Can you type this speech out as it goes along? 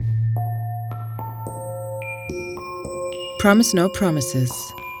Promise No Promises,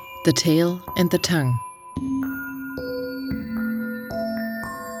 The Tail and the Tongue.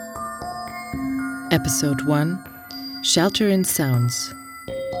 Episode 1, Shelter in Sounds.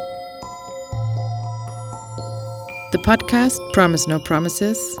 The podcast Promise No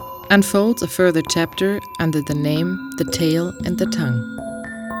Promises unfolds a further chapter under the name The Tail and the Tongue.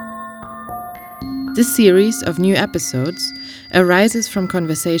 This series of new episodes arises from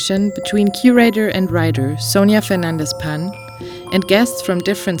conversation between curator and writer Sonia Fernandez-Pan and guests from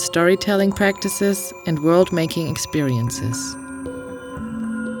different storytelling practices and world-making experiences.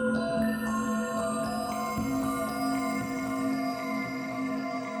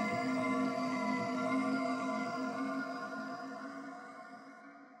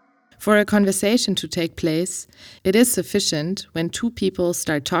 For a conversation to take place, it is sufficient when two people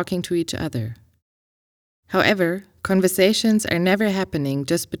start talking to each other. However, conversations are never happening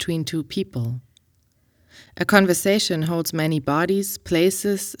just between two people. A conversation holds many bodies,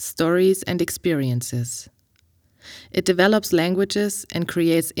 places, stories, and experiences. It develops languages and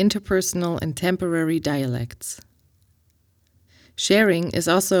creates interpersonal and temporary dialects. Sharing is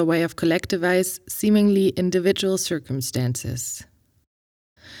also a way of collectivize seemingly individual circumstances.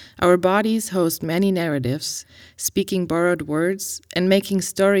 Our bodies host many narratives, speaking borrowed words and making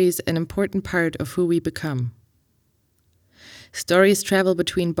stories an important part of who we become. Stories travel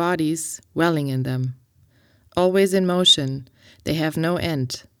between bodies, welling in them. Always in motion, they have no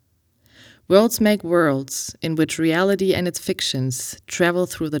end. Worlds make worlds in which reality and its fictions travel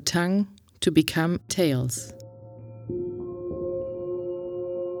through the tongue to become tales.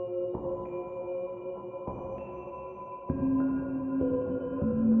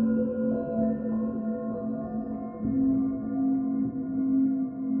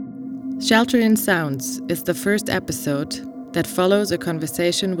 Shelter in Sounds is the first episode that follows a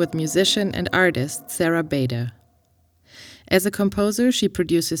conversation with musician and artist Sarah Bader. As a composer, she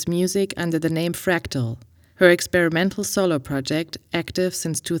produces music under the name Fractal, her experimental solo project active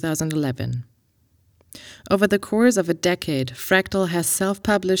since 2011. Over the course of a decade, Fractal has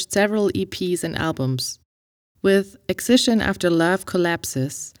self-published several EPs and albums, with Excision After Love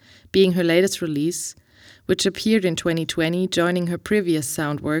Collapses being her latest release, which appeared in 2020, joining her previous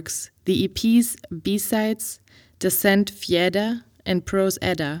sound works, the EPs B-Sides, Descent Fieda and Prose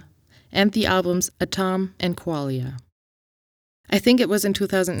Edda, and the albums Atom and Qualia. I think it was in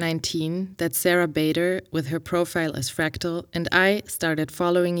 2019 that Sarah Bader, with her profile as Fractal, and I started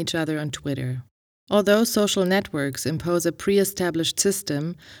following each other on Twitter. Although social networks impose a pre-established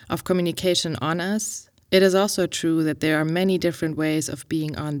system of communication on us, it is also true that there are many different ways of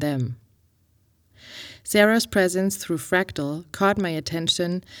being on them. Sarah's presence through Fractal caught my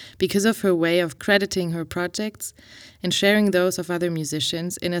attention because of her way of crediting her projects and sharing those of other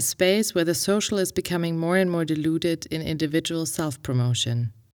musicians in a space where the social is becoming more and more diluted in individual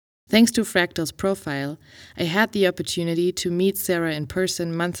self-promotion. Thanks to Fractal's profile, I had the opportunity to meet Sarah in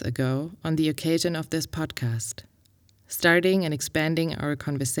person months ago on the occasion of this podcast, starting and expanding our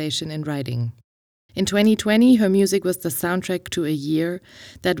conversation in writing. In 2020, her music was the soundtrack to a year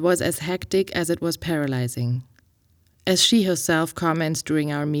that was as hectic as it was paralyzing. As she herself comments during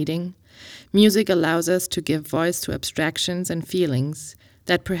our meeting, music allows us to give voice to abstractions and feelings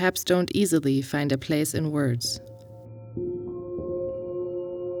that perhaps don't easily find a place in words.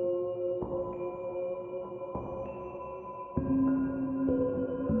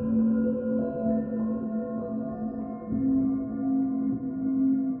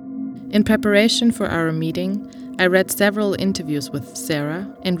 In preparation for our meeting, I read several interviews with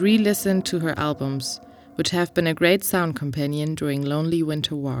Sarah and re-listened to her albums, which have been a great sound companion during lonely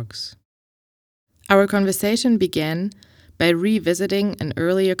winter walks. Our conversation began by revisiting an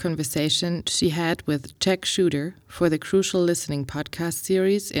earlier conversation she had with Jack Shooter for the Crucial Listening podcast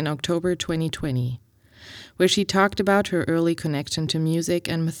series in October 2020, where she talked about her early connection to music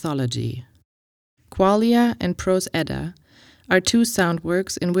and mythology. Qualia and Prose Edda are two sound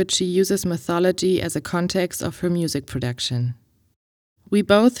works in which she uses mythology as a context of her music production. We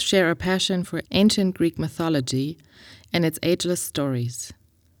both share a passion for ancient Greek mythology and its ageless stories.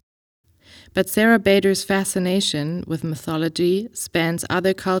 But Sarah Bader's fascination with mythology spans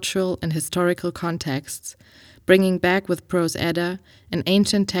other cultural and historical contexts, bringing back with Prose Edda an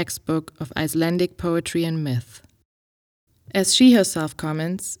ancient textbook of Icelandic poetry and myth. As she herself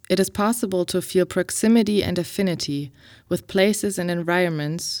comments, it is possible to feel proximity and affinity with places and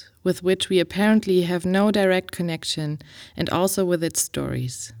environments with which we apparently have no direct connection, and also with its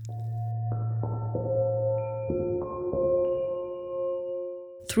stories.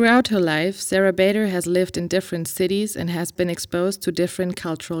 Throughout her life, Sarah Bader has lived in different cities and has been exposed to different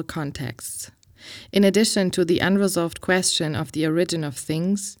cultural contexts. In addition to the unresolved question of the origin of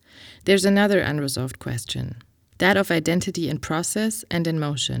things, there's another unresolved question, that of identity in process and in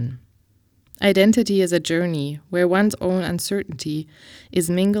motion. Identity is a journey where one's own uncertainty is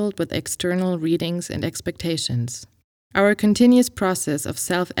mingled with external readings and expectations. Our continuous process of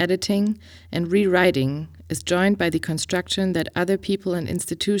self-editing and rewriting is joined by the construction that other people and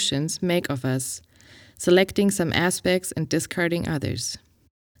institutions make of us, selecting some aspects and discarding others.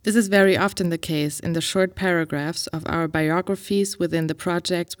 This is very often the case in the short paragraphs of our biographies within the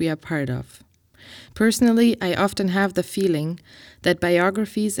projects we are part of. Personally, I often have the feeling that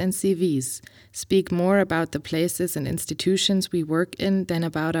biographies and CVs speak more about the places and institutions we work in than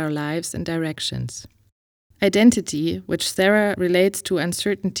about our lives and directions. Identity, which Sarah relates to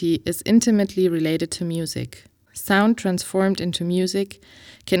uncertainty, is intimately related to music. Sound transformed into music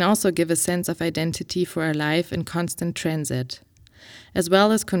can also give a sense of identity for our life in constant transit, as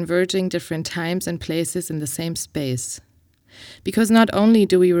well as converging different times and places in the same space. Because not only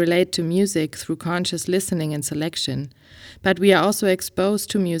do we relate to music through conscious listening and selection, but we are also exposed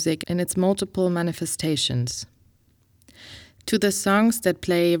to music in its multiple manifestations. To the songs that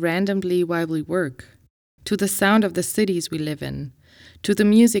play randomly while we work, to the sound of the cities we live in, to the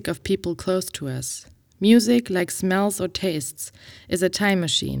music of people close to us. Music, like smells or tastes, is a time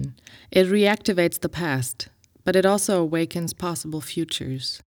machine. It reactivates the past, but it also awakens possible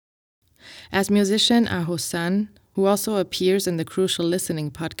futures. As musician Aho San, who also appears in the Crucial Listening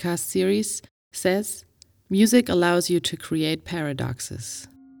podcast series, says, music allows you to create paradoxes.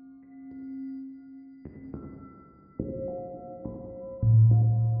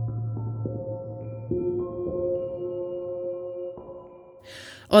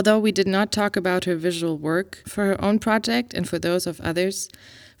 Although we did not talk about her visual work for her own project and for those of others,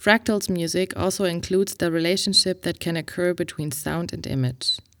 Fractal's music also includes the relationship that can occur between sound and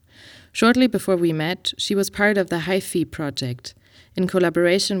image. Shortly before we met, she was part of the Hi-Fi project, in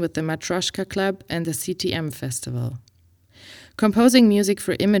collaboration with the Matryoshka Club and the CTM Festival. Composing music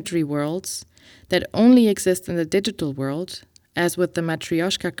for imagery worlds that only exist in the digital world, as with the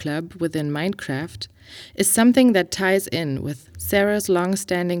Matryoshka Club within Minecraft, is something that ties in with Sarah's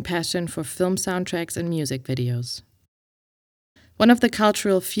long-standing passion for film soundtracks and music videos. One of the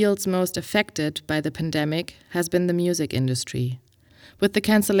cultural fields most affected by the pandemic has been the music industry. With the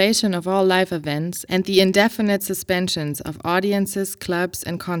cancellation of all live events and the indefinite suspensions of audiences, clubs,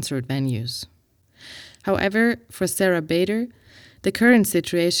 and concert venues. However, for Sarah Bader, the current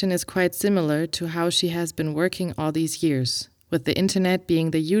situation is quite similar to how she has been working all these years, with the internet being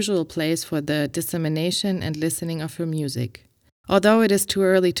the usual place for the dissemination and listening of her music. Although it is too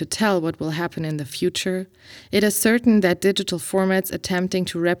early to tell what will happen in the future, it is certain that digital formats attempting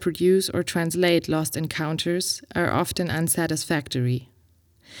to reproduce or translate lost encounters are often unsatisfactory.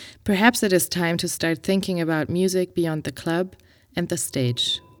 Perhaps it is time to start thinking about music beyond the club and the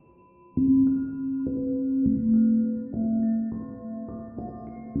stage.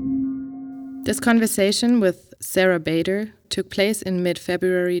 This conversation with Sarah Bader took place in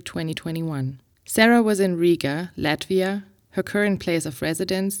mid-February 2021. Sarah was in Riga, Latvia, her current place of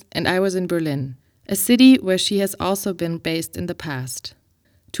residence, and I was in Berlin, a city where she has also been based in the past.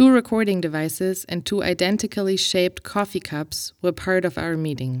 2 recording devices and 2 identically shaped coffee cups were part of our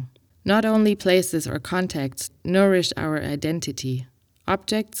meeting. Not only places or contexts nourish our identity,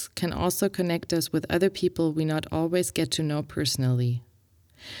 objects can also connect us with other people we not always get to know personally.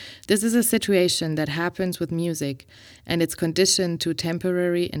 This is a situation that happens with music, and it's conditioned to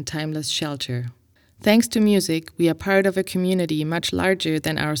temporary and timeless shelter. Thanks to music, we are part of a community much larger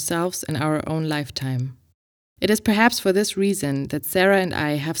than ourselves in our own lifetime. It is perhaps for this reason that Sarah and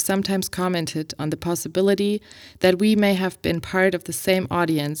I have sometimes commented on the possibility that we may have been part of the same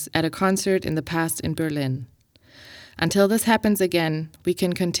audience at a concert in the past in Berlin. Until this happens again, we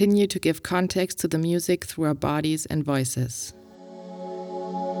can continue to give context to the music through our bodies and voices.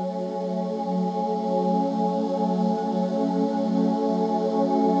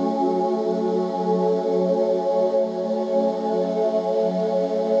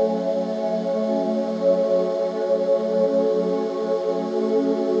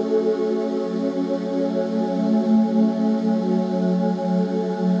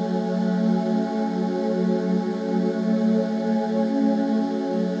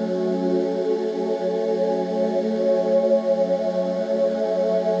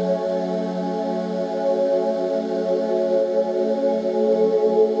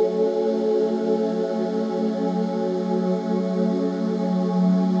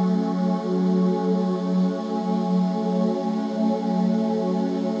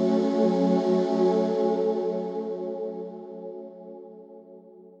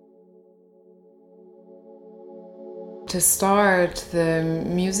 To start, the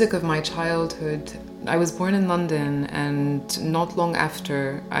music of my childhood, I was born in London, and not long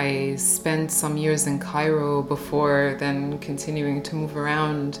after I spent some years in Cairo before then continuing to move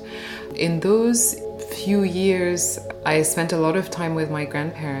around. In those few years, I spent a lot of time with my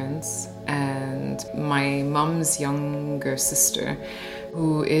grandparents and my mum's younger sister,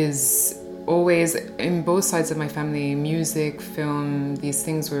 who is always, in both sides of my family, music, film, these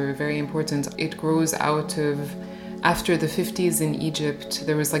things were very important. It grows out of, after the 50s in Egypt,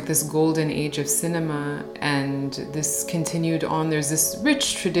 there was like this golden age of cinema, and this continued on. There's this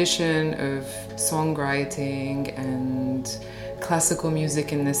rich tradition of songwriting and classical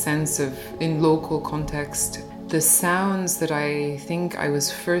music in the sense of, in local context. The sounds that I think I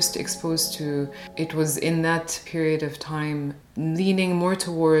was first exposed to, it was in that period of time, leaning more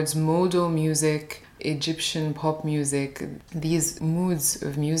towards modal music, Egyptian pop music, these moods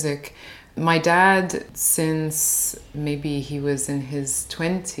of music. My dad, since maybe he was in his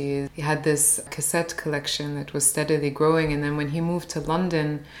 20s, he had this cassette collection that was steadily growing. And then when he moved to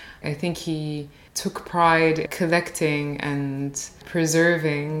London, I think he took pride collecting and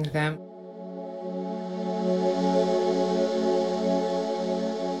preserving them.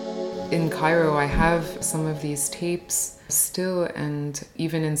 In Cairo, I have some of these tapes still, and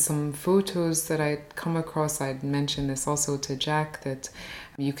even in some photos that I'd come across, I'd mentioned this also to Jack, that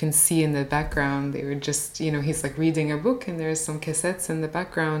you can see in the background, they were just, he's like reading a book and there's some cassettes in the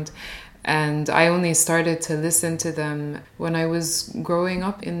background. And I only started to listen to them when I was growing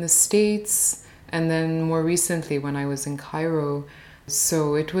up in the States, and then more recently when I was in Cairo.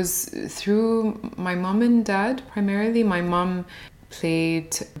 So it was through my mom and dad primarily. My mom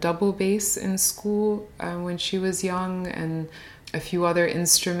played double bass in school when she was young, and a few other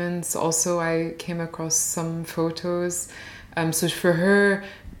instruments. Also, I came across some photos. So for her,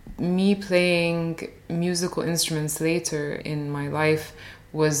 me playing musical instruments later in my life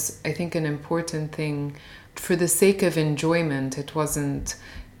was, I think, an important thing. For the sake of enjoyment, it wasn't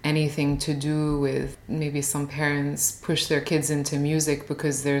anything to do with maybe some parents push their kids into music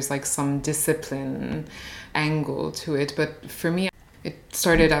because there's like some discipline angle to it. But for me, it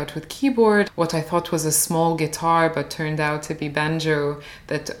started out with keyboard, what I thought was a small guitar, but turned out to be banjo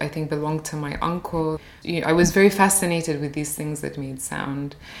that I think belonged to my uncle. I was very fascinated with these things that made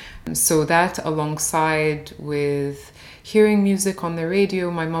sound. So that, alongside with hearing music on the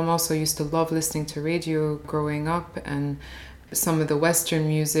radio, my mom also used to love listening to radio growing up, and some of the Western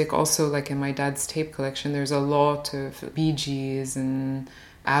music, also like in my dad's tape collection, there's a lot of Bee Gees and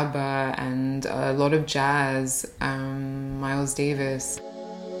ABBA and a lot of jazz, Miles Davis.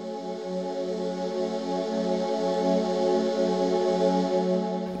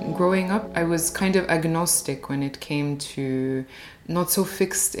 Growing up, I was kind of agnostic when it came to, not so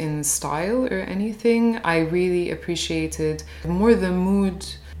fixed in style or anything. I really appreciated more the mood,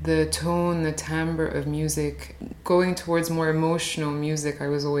 the tone, the timbre of music. Going towards more emotional music, I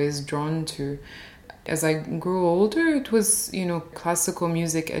was always drawn to. As I grew older, it was, classical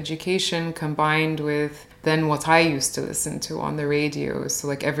music education combined with then what I used to listen to on the radio. So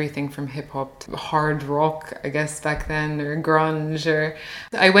like everything from hip hop to hard rock, I guess back then, or grunge.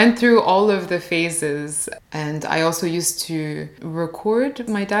 I went through all of the phases, and I also used to record.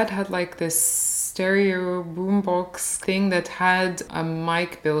 My dad had like this stereo boombox thing that had a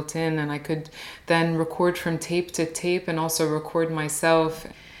mic built in, and I could then record from tape to tape and also record myself.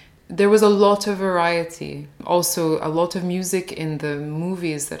 There was a lot of variety. Also, a lot of music in the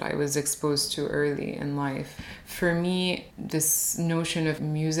movies that I was exposed to early in life. For me, this notion of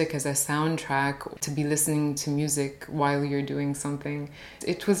music as a soundtrack, to be listening to music while you're doing something,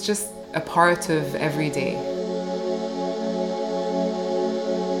 it was just a part of every day.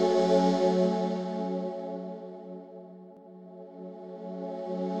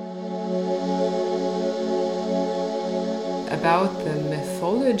 About the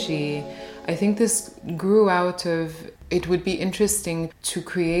mythology, I think this grew out of, it would be interesting to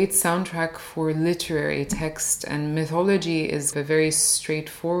create soundtrack for literary text, and mythology is a very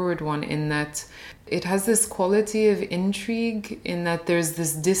straightforward one in that it has this quality of intrigue, in that there's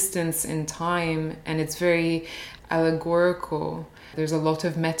this distance in time, and it's very allegorical. There's a lot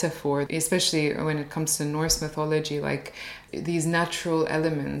of metaphor, especially when it comes to Norse mythology, like these natural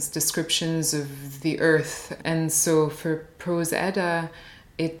elements, descriptions of the earth. And so for Prose Edda,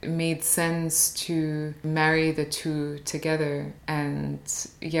 it made sense to marry the two together and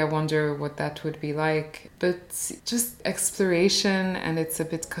wonder what that would be like. But just exploration, and it's a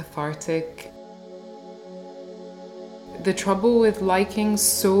bit cathartic. The trouble with liking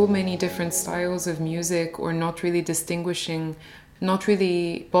so many different styles of music, or not really distinguishing not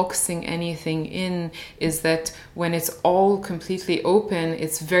really boxing anything in, is that when it's all completely open,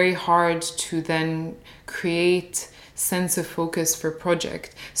 it's very hard to then create sense of focus for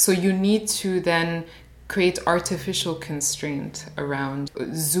project. So you need to then create artificial constraint around,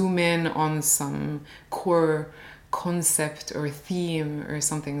 zoom in on some core concept or theme or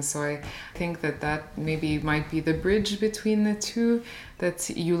something. So I think that maybe might be the bridge between the two, that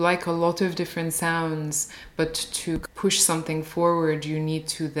you like a lot of different sounds, but to push something forward, you need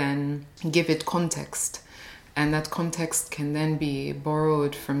to then give it context. And that context can then be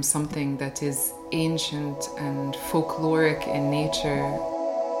borrowed from something that is ancient and folkloric in nature.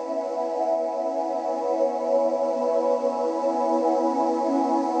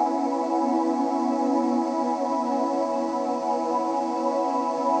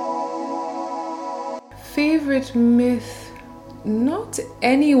 Favorite myth? Not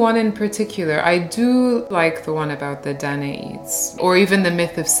anyone in particular. I do like the one about the Danaids, or even the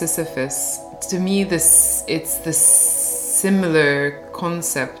myth of Sisyphus. To me, it's this similar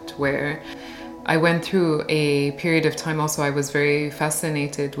concept where I went through a period of time also. I was very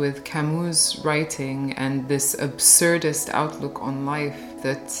fascinated with Camus' writing and this absurdist outlook on life,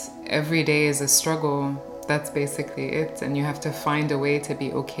 that every day is a struggle. That's basically it, and you have to find a way to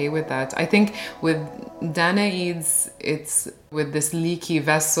be okay with that. I think with Danaids, it's with this leaky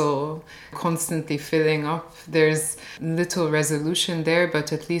vessel constantly filling up. There's little resolution there,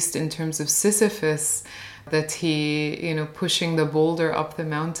 but at least in terms of Sisyphus, that he, pushing the boulder up the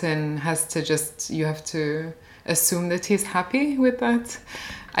mountain you have to assume that he's happy with that.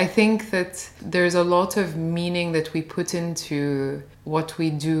 I think that there's a lot of meaning that we put into what we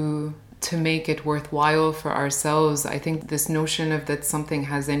do to make it worthwhile for ourselves. I think this notion of that something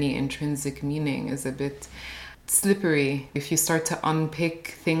has any intrinsic meaning is a bit slippery. If you start to unpick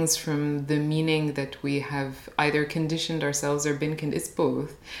things from the meaning that we have either conditioned ourselves or been it's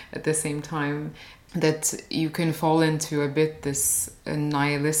both at the same time, that you can fall into a bit this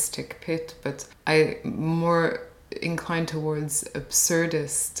nihilistic pit. But I'm more inclined towards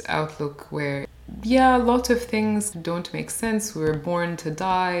absurdist outlook, where a lot of things don't make sense. We're born to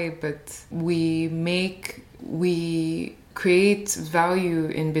die, but we create value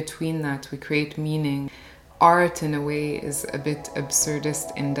in between that. We create meaning. Art, in a way, is a bit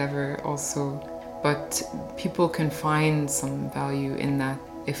absurdist endeavor also, but people can find some value in that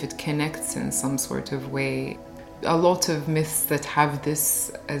if it connects in some sort of way. A lot of myths that have this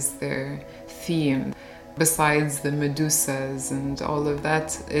as their theme, besides the Medusas and all of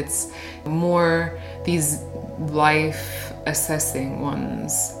that, it's more these life assessing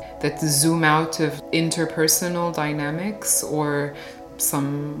ones that zoom out of interpersonal dynamics or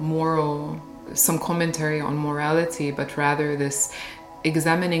some commentary on morality, but rather this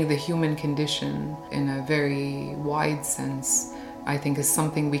examining the human condition in a very wide sense. I think is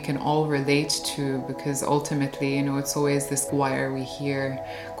something we can all relate to, because ultimately, it's always this why are we here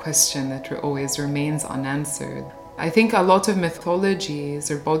question that always remains unanswered. I think a lot of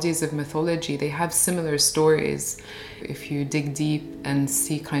mythologies or bodies of mythology, they have similar stories if you dig deep and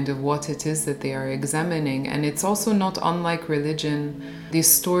see kind of what it is that they are examining. And it's also not unlike religion. These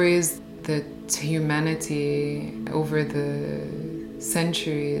stories that humanity over the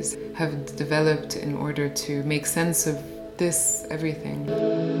centuries have developed in order to make sense of this everything.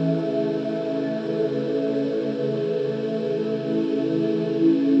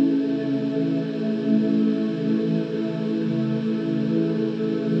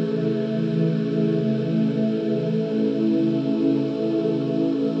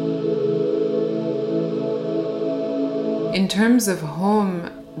 In terms of home,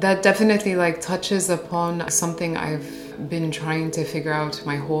 that definitely touches upon something I've been trying to figure out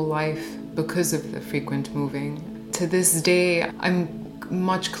my whole life because of the frequent moving. To this day, I'm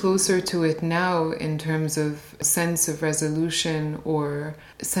much closer to it now in terms of sense of resolution or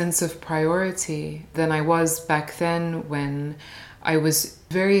sense of priority than I was back then, when I was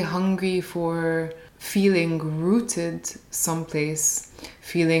very hungry for feeling rooted someplace,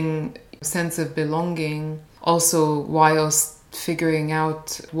 feeling a sense of belonging, also whilst figuring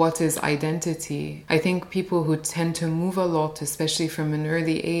out what is identity. I think people who tend to move a lot, especially from an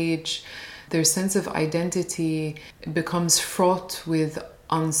early age, their sense of identity becomes fraught with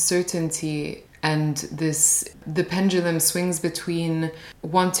uncertainty, and the pendulum swings between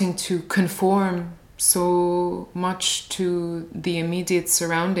wanting to conform so much to the immediate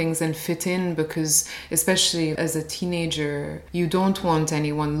surroundings and fit in, because especially as a teenager, you don't want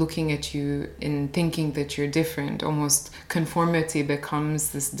anyone looking at you and thinking that you're different. Almost conformity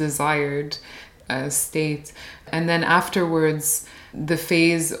becomes this desired state. And then afterwards, the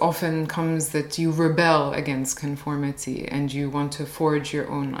phase often comes that you rebel against conformity and you want to forge your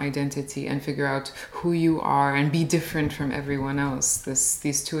own identity and figure out who you are and be different from everyone else.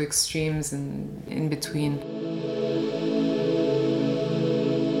 These two extremes in between.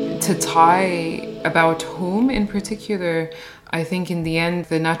 To tie about home in particular, I think in the end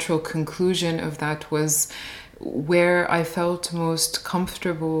the natural conclusion of that was where I felt most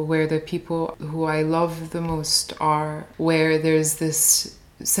comfortable, where the people who I love the most are, where there's this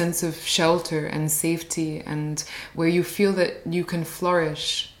sense of shelter and safety and where you feel that you can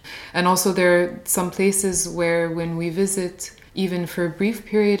flourish. And also there are some places where when we visit, even for a brief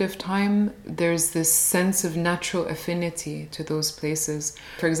period of time, there's this sense of natural affinity to those places.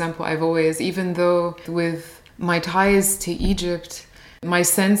 For example, I've always, even though with my ties to Egypt, my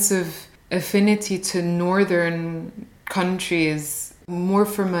sense of affinity to northern countries, more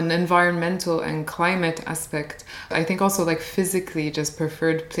from an environmental and climate aspect. I think also like physically just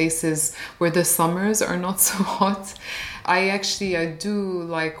preferred places where the summers are not so hot. I do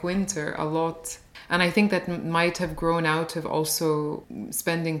like winter a lot. And I think that might have grown out of also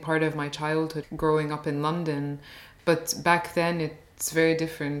spending part of my childhood growing up in London. But back then it's very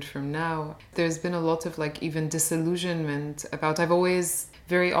different from now. There's been a lot of like even disillusionment about, I've always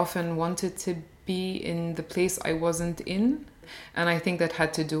very often wanted to be in the place I wasn't in. And I think that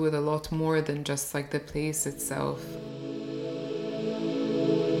had to do with a lot more than just like the place itself.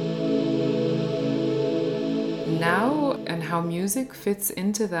 Now, and how music fits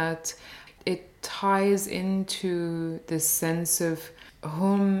into that, it ties into this sense of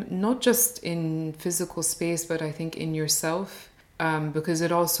home, not just in physical space, but I think in yourself, because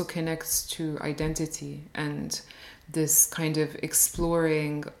it also connects to identity and this kind of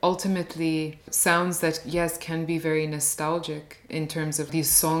exploring, ultimately sounds that, yes, can be very nostalgic in terms of these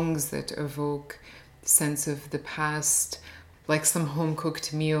songs that evoke the sense of the past. Like some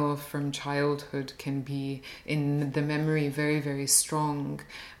home-cooked meal from childhood can be in the memory very, very strong.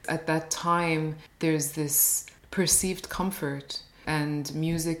 At that time, there's this perceived comfort, and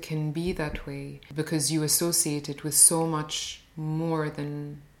music can be that way because you associate it with so much more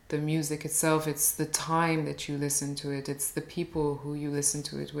than the music itself. It's the time that you listen to it, it's the people who you listen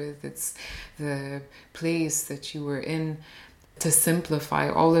to it with, it's the place that you were in. To simplify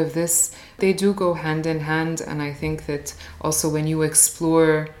all of this, they do go hand in hand, and I think that also when you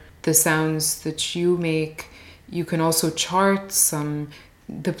explore the sounds that you make, you can also chart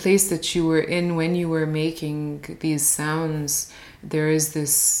the place that you were in when you were making these sounds. There is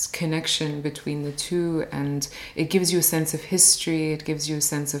this connection between the two, and it gives you a sense of history, it gives you a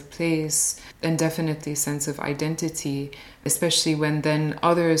sense of place, and definitely a sense of identity, especially when then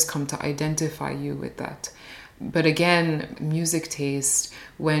others come to identify you with that. But again, music taste,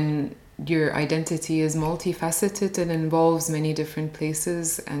 when your identity is multifaceted and involves many different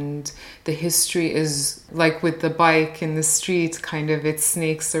places, and the history is like with the bike in the street, kind of it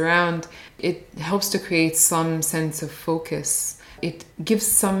snakes around, it helps to create some sense of focus. It gives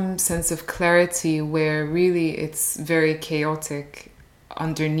some sense of clarity where really it's very chaotic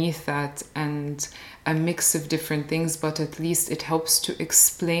underneath that and a mix of different things, but at least it helps to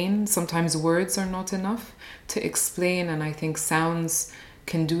explain. Sometimes words are not enough to explain, and I think sounds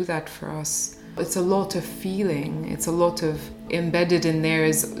can do that for us. It's a lot of feeling, it's a lot of embedded in there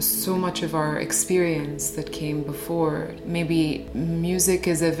is so much of our experience that came before. Maybe music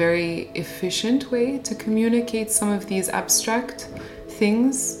is a very efficient way to communicate some of these abstract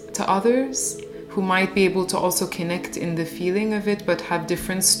things to others who might be able to also connect in the feeling of it but have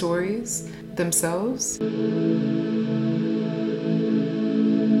different stories themselves.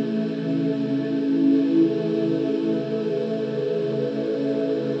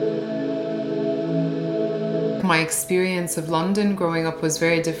 My experience of London growing up was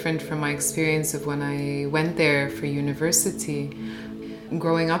very different from my experience of when I went there for university.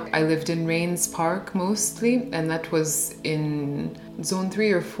 Growing up, I lived in Rains Park mostly, and that was in zone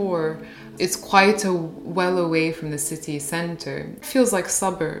 3 or 4. It's quite a well away from the city centre. It feels like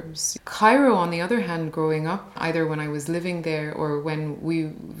suburbs. Cairo, on the other hand, growing up, either when I was living there or when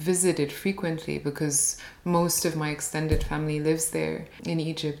we visited frequently, because most of my extended family lives there in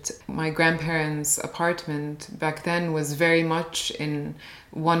Egypt. My grandparents' apartment back then was very much in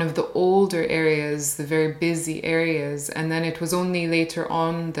one of the older areas, the very busy areas, and then it was only later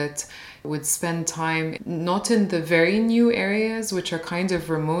on that would spend time not in the very new areas, which are kind of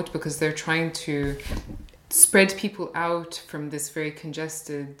remote because they're trying to spread people out from this very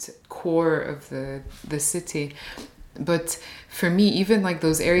congested core of the city. But for me, even like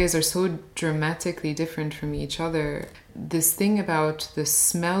those areas are so dramatically different from each other. This thing about the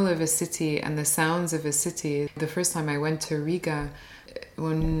smell of a city and the sounds of a city. The first time I went to Riga,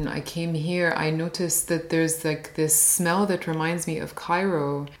 when I came here, I noticed that there's like this smell that reminds me of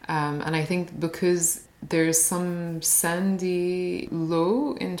Cairo. And I think because there's some sandy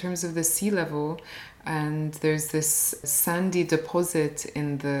low in terms of the sea level, and there's this sandy deposit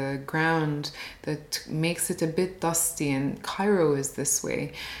in the ground that makes it a bit dusty, and Cairo is this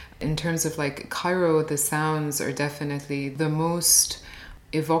way. In terms of like Cairo, the sounds are definitely the most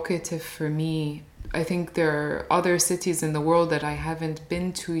evocative for me. I think there are other cities in the world that I haven't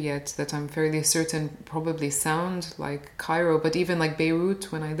been to yet that I'm fairly certain probably sound like Cairo, but even like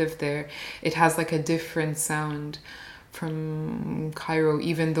Beirut, when I lived there, it has like a different sound from Cairo,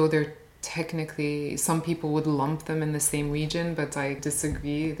 even though they're technically, some people would lump them in the same region, but I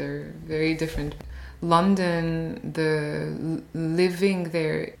disagree. They're very different. London, the living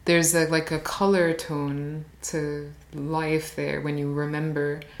there, there's like a color tone to life there when you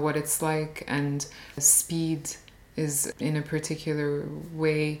remember what it's like, and speed is in a particular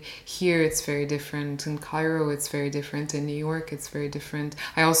way. Here it's very different. In Cairo it's very different. In New York it's very different.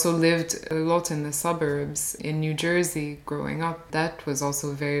 I also lived a lot in the suburbs in New Jersey growing up. That was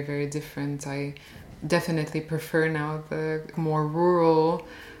also very, very different. I definitely prefer now the more rural,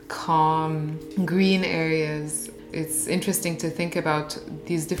 calm, green areas. It's interesting to think about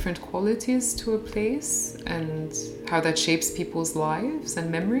these different qualities to a place and how that shapes people's lives and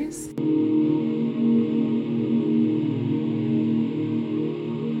memories.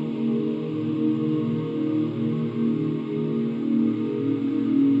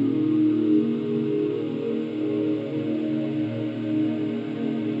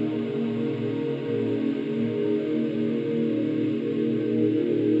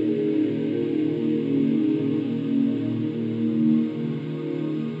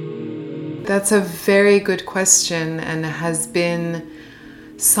 That's a very good question, and has been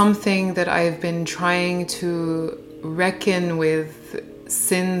something that I've been trying to reckon with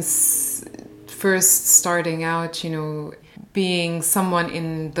since first starting out, being someone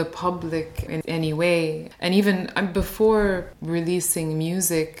in the public in any way. And even before releasing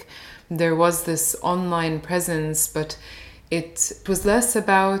music, there was this online presence, but it was less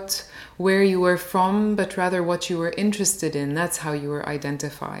about where you were from, but rather what you were interested in. That's how you were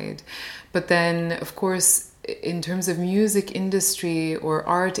identified. But then, of course, in terms of music industry or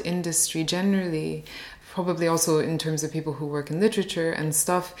art industry generally, probably also in terms of people who work in literature and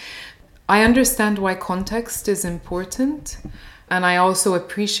stuff, I understand why context is important. And I also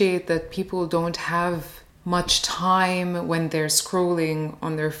appreciate that people don't have much time when they're scrolling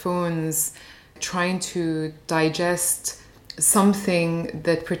on their phones trying to digest something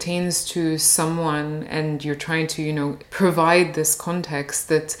that pertains to someone, and you're trying to, provide this context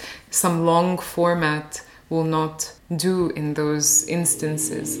that some long format will not do in those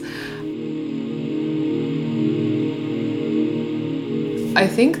instances. I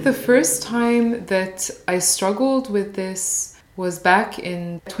think the first time that I struggled with this was back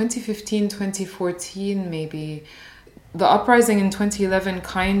in 2015, 2014 maybe. The uprising in 2011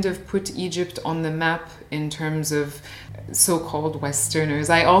 kind of put Egypt on the map in terms of so-called Westerners.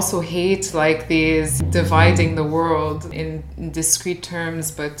 I also hate these dividing the world in discrete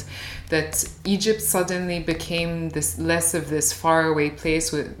terms, but that Egypt suddenly became this less of this faraway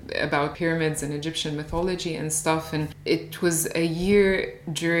place about pyramids and Egyptian mythology and stuff. And it was a year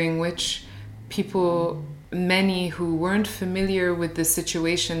during which many who weren't familiar with the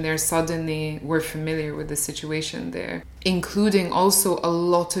situation there suddenly were familiar with the situation there, including also a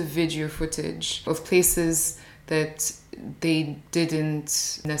lot of video footage of places that they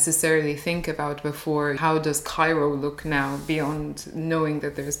didn't necessarily think about before. How does Cairo look now beyond knowing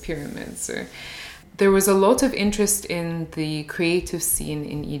that there's pyramids? There was a lot of interest in the creative scene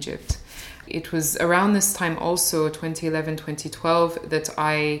in Egypt. It was around this time also, 2011, 2012, that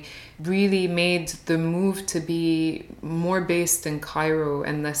I really made the move to be more based in Cairo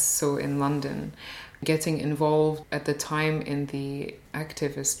and less so in London, getting involved at the time in the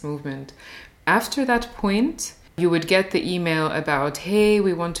activist movement. After that point, you would get the email about, hey,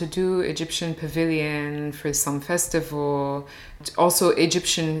 we want to do Egyptian pavilion for some festival, also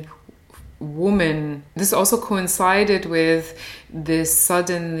Egyptian woman. This also coincided with this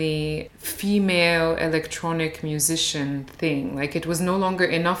suddenly female electronic musician thing. It was no longer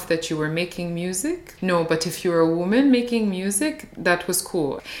enough that you were making music. No, but if you're a woman making music, that was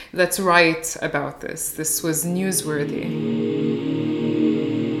cool. Let's write about this. This was newsworthy.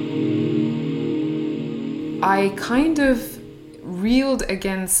 I kind of reeled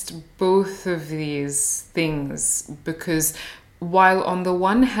against both of these things, because while on the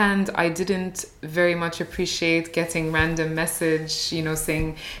one hand, I didn't very much appreciate getting random message, you know,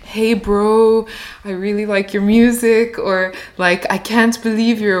 saying, hey bro, I really like your music, or like, I can't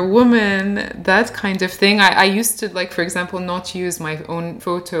believe you're a woman, that kind of thing. I used to, like, for example, not use my own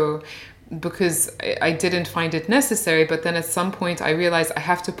photo because I didn't find it necessary. But then at some point I realized I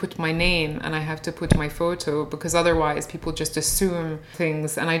have to put my name and I have to put my photo, because otherwise people just assume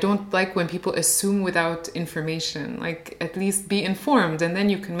things. And I don't like when people assume without information. Like, at least be informed and then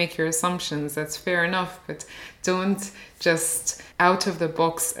you can make your assumptions. That's fair enough, but don't just out of the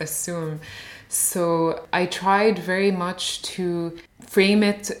box assume. So I tried very much to frame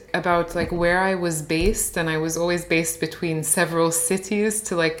it about like where I was based, and I was always based between several cities,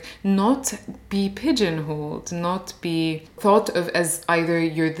 to like not be pigeonholed, not be thought of as either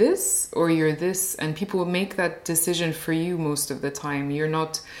you're this or you're this, and people make that decision for you most of the time. You're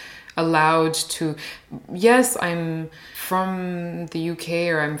not allowed to, yes, I'm from the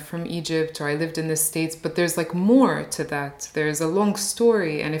UK, or I'm from Egypt, or I lived in the States, but there's like more to that. There's a long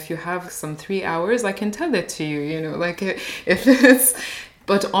story, and if you have some 3 hours, I can tell it to you, you know, like if it's,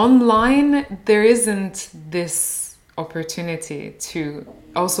 but online there isn't this opportunity to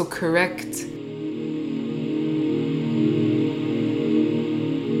also correct.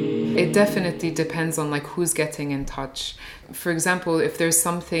 It definitely depends on like who's getting in touch. For example, if there's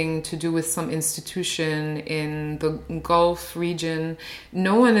something to do with some institution in the Gulf region,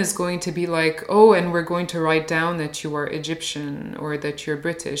 no one is going to be like, oh, and we're going to write down that you are Egyptian or that you're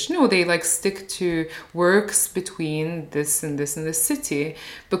British. No, they like stick to works between this and this and this city,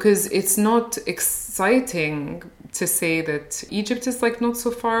 because it's not exciting to say that Egypt is like not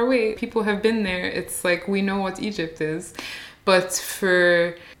so far away. People have been there. It's like, we know what Egypt is. But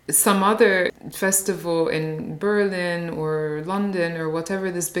for some other festival in Berlin or London or whatever,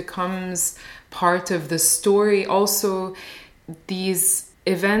 this becomes part of the story. Also, these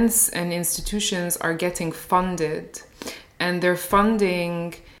events and institutions are getting funded, and their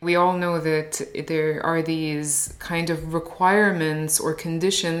funding, we all know that there are these kind of requirements or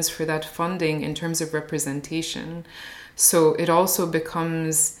conditions for that funding in terms of representation. So it also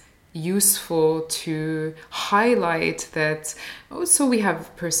becomes useful to highlight that, oh, so we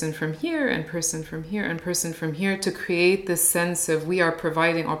have person from here and person from here and person from here, to create this sense of we are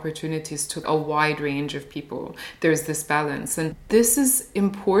providing opportunities to a wide range of people. There's this balance, and this is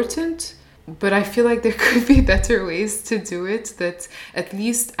important, but I feel like there could be better ways to do it, that at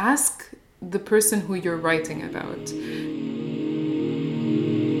least ask the person who you're writing about.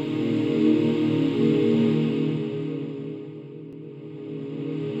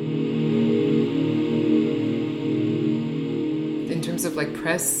 Of like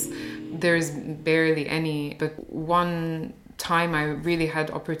press, there's barely any, but one time I really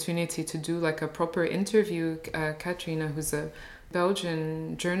had opportunity to do like a proper interview. Katrina, who's a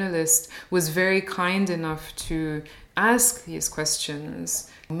Belgian journalist, was very kind enough to ask these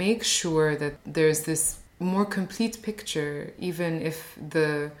questions, make sure that there's this more complete picture, even if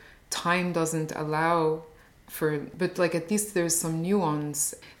the time doesn't allow for, but like at least there's some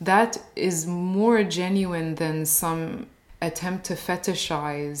nuance that is more genuine than some attempt to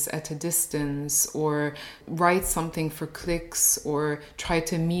fetishize at a distance, or write something for clicks, or try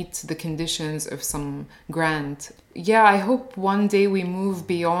to meet the conditions of some grant. Yeah, I hope one day we move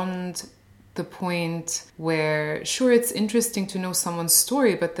beyond the point where, sure, it's interesting to know someone's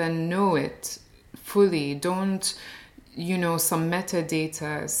story, but then know it fully. Don't, you know, some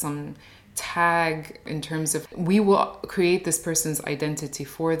metadata, some tag in terms of we will create this person's identity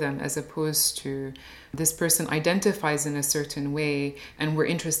for them, as opposed to this person identifies in a certain way and we're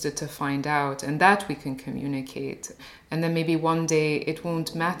interested to find out, and that we can communicate. And then maybe one day it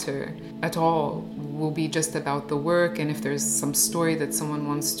won't matter at all. Will be just about the work, and if there's some story that someone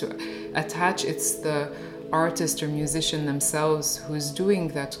wants to attach, it's the artist or musician themselves who's doing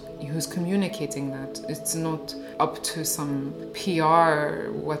that, who's communicating that. It's not up to some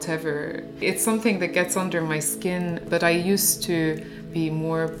PR, whatever. It's something that gets under my skin, but I used to be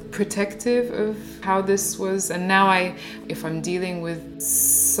more protective of how this was. And now if I'm dealing with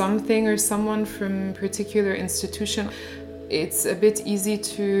something or someone from a particular institution, it's a bit easy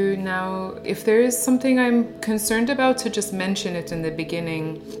to now, if there is something I'm concerned about, to just mention it in the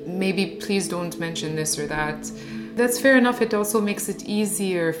beginning. Maybe please don't mention this or that. That's fair enough. It also makes it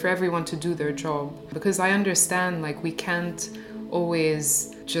easier for everyone to do their job, because I understand, like, we can't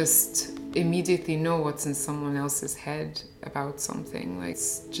always just immediately know what's in someone else's head about something. Like,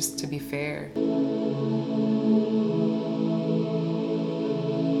 just to be fair.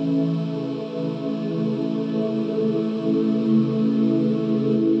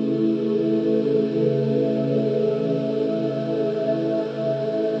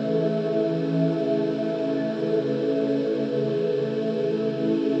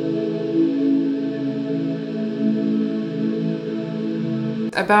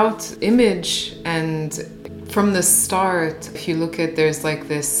 about image. And from the start, if you look at, there's like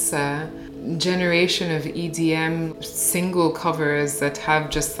this generation of EDM single covers that have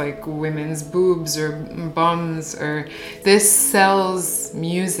just like women's boobs or bums, or this sells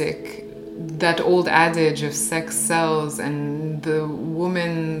music. That old adage of sex sells, and the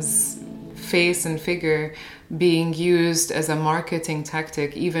woman's face and figure being used as a marketing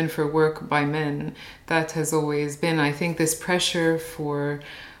tactic, even for work by men, that has always been, I think, this pressure for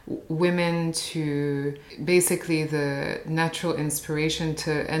women to basically the natural inspiration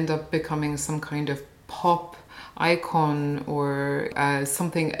to end up becoming some kind of pop icon or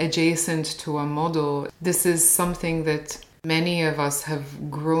something adjacent to a model. This is something that many of us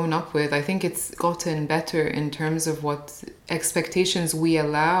have grown up with. I think it's gotten better in terms of what expectations we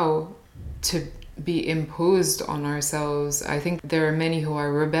allow to be imposed on ourselves. I think there are many who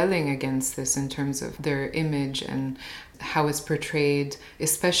are rebelling against this in terms of their image and how it's portrayed,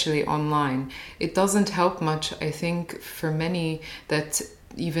 especially online. It doesn't help much, I think, for many that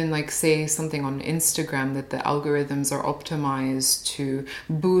even like say something on Instagram, that the algorithms are optimized to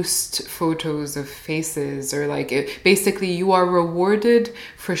boost photos of faces, or like basically you are rewarded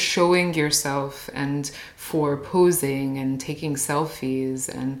for showing yourself and for posing and taking selfies,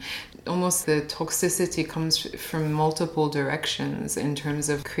 and almost the toxicity comes from multiple directions in terms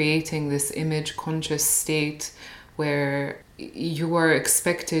of creating this image conscious state where you are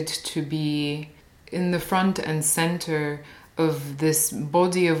expected to be in the front and center of this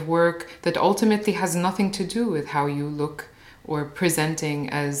body of work that ultimately has nothing to do with how you look or presenting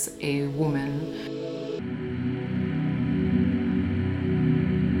as a woman.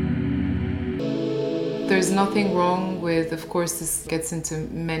 There's nothing wrong with, of course, this gets into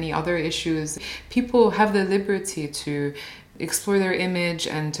many other issues. People have the liberty to explore their image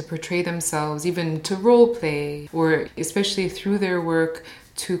and to portray themselves, even to role play, or especially through their work,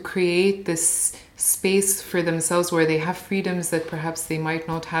 to create this space for themselves where they have freedoms that perhaps they might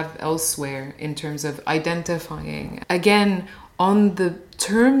not have elsewhere in terms of identifying. Again, on the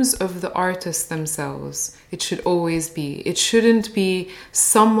terms of the artists themselves, it should always be. It shouldn't be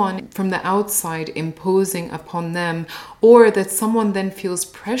someone from the outside imposing upon them, or that someone then feels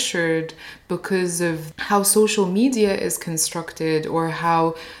pressured because of how social media is constructed, or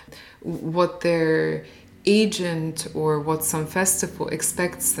how what their agent or what some festival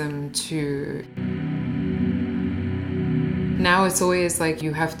expects them to. Now it's always like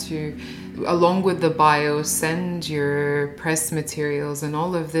you have to, along with the bio, send your press materials and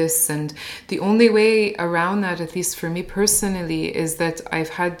all of this. And the only way around that, at least for me personally, is that I've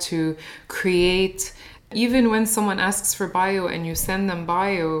had to create, even when someone asks for bio and you send them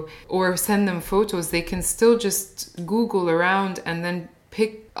bio or send them photos, they can still just Google around and then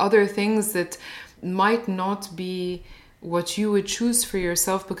pick other things that might not be what you would choose for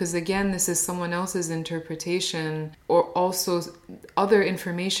yourself, because again, this is someone else's interpretation, or also other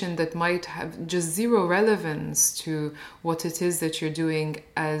information that might have just zero relevance to what it is that you're doing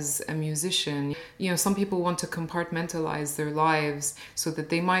as a musician. You know, some people want to compartmentalize their lives so that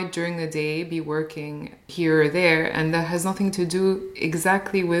they might during the day be working here or there, and that has nothing to do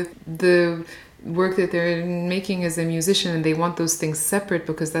exactly with the work that they're making as a musician, and they want those things separate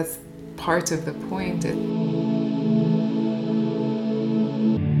because that's part of the point.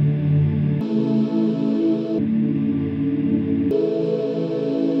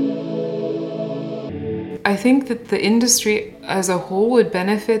 I think that the industry as a whole would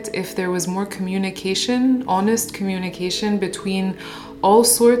benefit if there was more communication, honest communication between all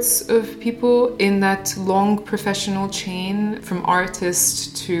sorts of people in that long professional chain, from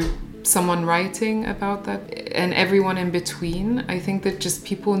artist to someone writing about that, and everyone in between. I think that just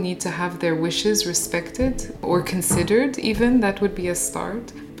people need to have their wishes respected or considered even. That would be a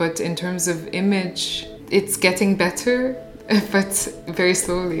start. But in terms of image, it's getting better, but very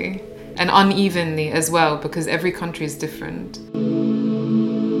slowly and unevenly as well, because every country is different.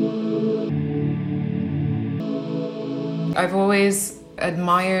 I've always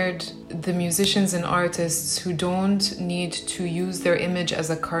admired the musicians and artists who don't need to use their image as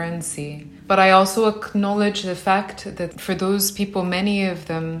a currency. But I also acknowledge the fact that for those people, many of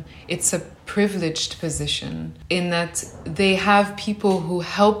them, it's a privileged position in that they have people who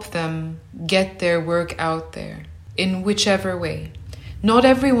help them get their work out there in whichever way. Not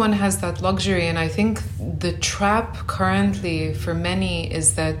everyone has that luxury, and I think the trap currently for many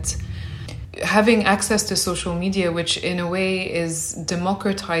is that having access to social media, which in a way is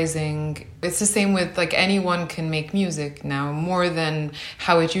democratizing, it's the same with like anyone can make music now, more than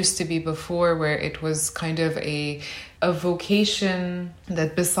how it used to be before, where it was kind of a a vocation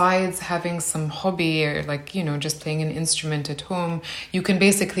that besides having some hobby or like, you know, just playing an instrument at home, you can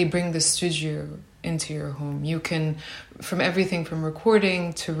basically bring the studio into your home. You can, from everything from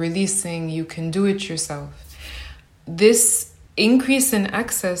recording to releasing, you can do it yourself. This increase in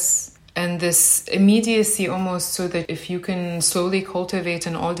access and this immediacy almost, so that if you can slowly cultivate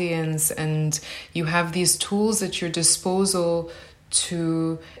an audience and you have these tools at your disposal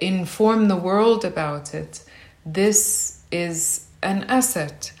to inform the world about it, this is an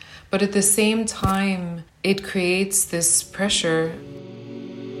asset. But at the same time, it creates this pressure.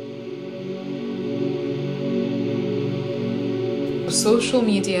 Social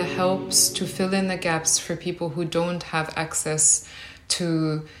media helps to fill in the gaps for people who don't have access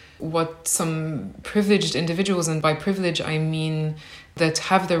to what some privileged individuals, and by privilege I mean that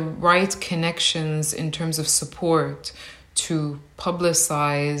have the right connections in terms of support to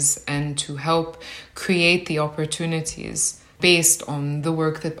publicize and to help create the opportunities based on the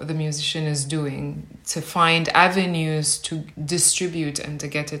work that the musician is doing, to find avenues to distribute and to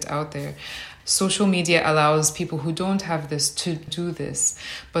get it out there. Social media allows people who don't have this to do this,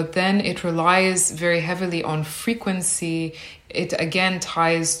 but then it relies very heavily on frequency. It again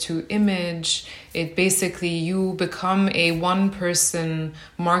ties to image. It basically, you become a one-person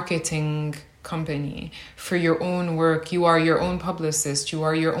marketing company for your own work. You are your own publicist, you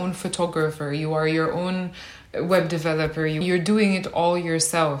are your own photographer, you are your own web developer. You're doing it all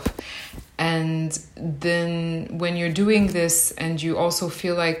yourself. And then when you're doing this and you also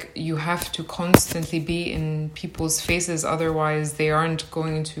feel like you have to constantly be in people's faces, otherwise they aren't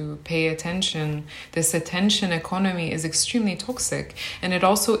going to pay attention, this attention economy is extremely toxic. And it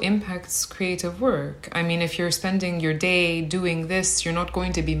also impacts creative work. I mean, if you're spending your day doing this, you're not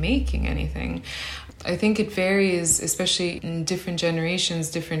going to be making anything. I think it varies, especially in different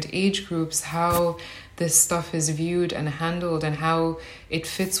generations, different age groups, how this stuff is viewed and handled and how it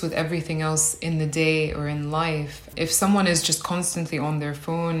fits with everything else in the day or in life. If someone is just constantly on their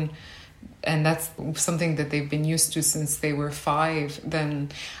phone and that's something that they've been used to since they were 5, then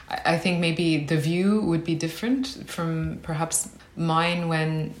I think maybe the view would be different from perhaps mine,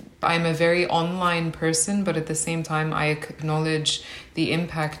 when I'm a very online person, but at the same time I acknowledge the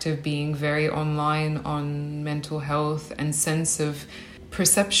impact of being very online on mental health and sense of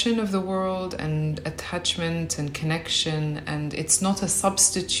perception of the world and attachment and connection. And it's not a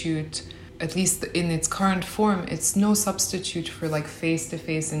substitute, at least in its current form, it's no substitute for like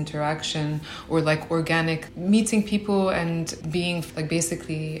face-to-face interaction or like organic meeting people and being like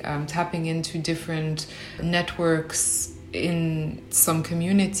basically tapping into different networks in some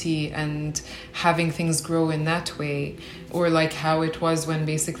community and having things grow in that way. Or like how it was when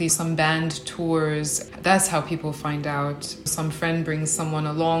basically some band tours, that's how people find out. Some friend brings someone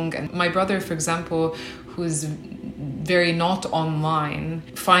along, and my brother, for example, who's very not online,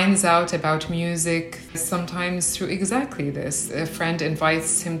 finds out about music sometimes through exactly this. A friend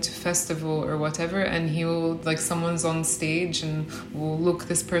invites him to festival or whatever, and he'll, like, someone's on stage and will look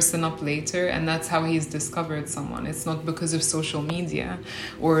this person up later, and that's how he's discovered someone. It's not because of social media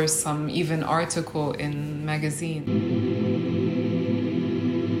or some even article in magazine.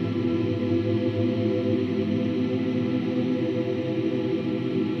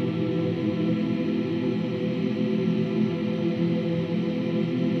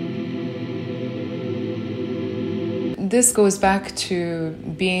 This goes back to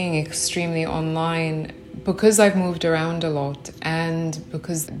being extremely online because I've moved around a lot, and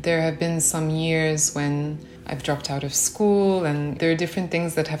because there have been some years when I've dropped out of school, and there are different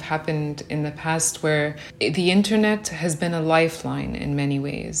things that have happened in the past where the internet has been a lifeline in many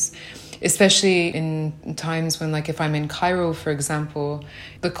ways. Especially in times when, like, if I'm in Cairo, for example,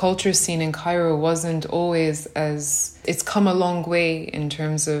 the culture scene in Cairo wasn't always as... It's come a long way in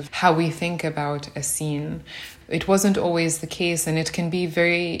terms of how we think about a scene. It wasn't always the case, and it can be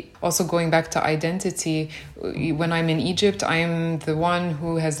very... Also going back to identity, when I'm in Egypt, I'm the one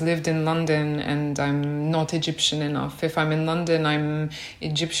who has lived in London and I'm not Egyptian enough. If I'm in London, I'm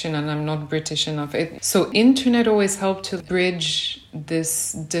Egyptian and I'm not British enough. So internet always helped to bridge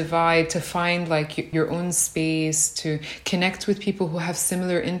this divide, to find like your own space, to connect with people who have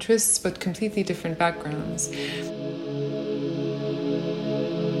similar interests but completely different backgrounds.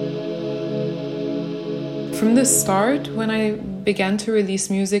 From the start, when I began to release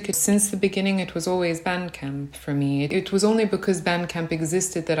music, since the beginning it was always Bandcamp for me. It was only because Bandcamp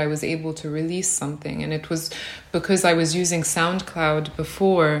existed that I was able to release something, and it was because I was using SoundCloud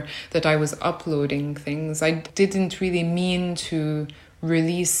before that I was uploading things. I didn't really mean to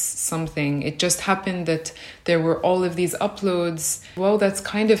release something. It just happened that there were all of these uploads. Well, that's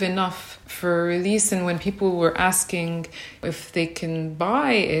kind of enough for release. And when people were asking if they can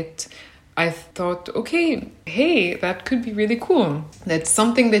buy it, I thought, okay, hey, that could be really cool. That's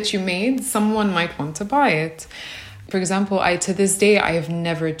something that you made, someone might want to buy it. For example, to this day, I have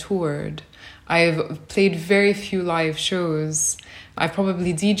never toured. I've played very few live shows. I've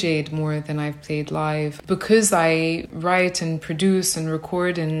probably DJ'd more than I've played live. Because I write and produce and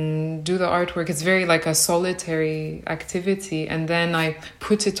record and do the artwork, it's very like a solitary activity. And then I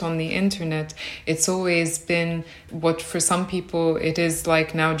put it on the internet. It's always been what for some people it is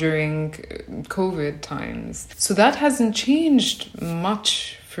like now during COVID times. So that hasn't changed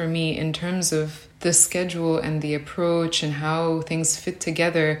much for me in terms of the schedule and the approach and how things fit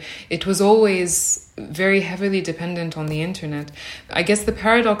together. It was always very heavily dependent on the internet. I guess the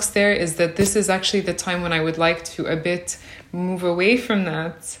paradox there is that this is actually the time when I would like to a bit move away from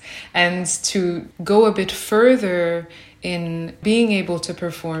that and to go a bit further in being able to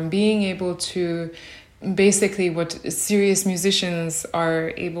perform, being able to basically what serious musicians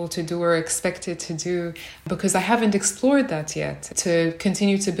are able to do or expected to do, because I haven't explored that yet. To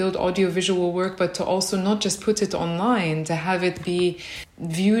continue to build audiovisual work, but to also not just put it online, to have it be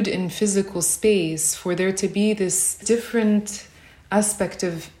viewed in physical space, for there to be this different aspect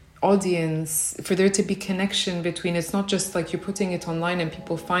of audience, for there to be connection between, it's not just like you're putting it online and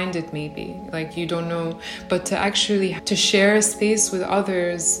people find it maybe, like you don't know, but to actually to share a space with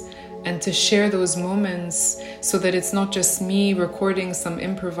others and to share those moments so that it's not just me recording some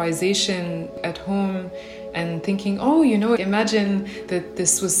improvisation at home and thinking, oh, imagine that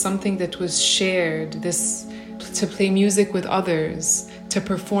this was something that was shared, this to play music with others, to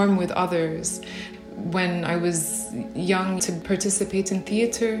perform with others. When I was young, to participate in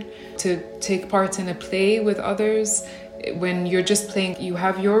theater, to take part in a play with others. When you're just playing, you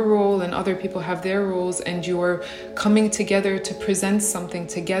have your role and other people have their roles, and you're coming together to present something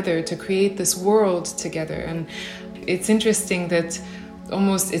together, to create this world together. And it's interesting that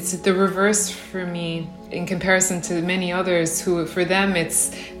almost it's the reverse for me in comparison to many others who, for them,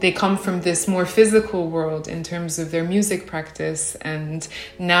 they come from this more physical world in terms of their music practice, and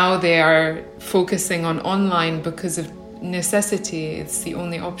now they are focusing on online because of necessity. It's the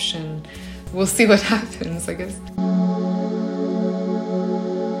only option. We'll see what happens, I guess.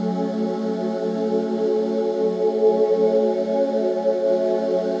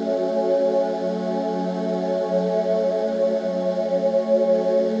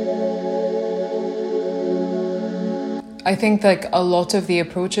 I think like a lot of the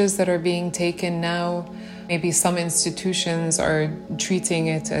approaches that are being taken now, maybe some institutions are treating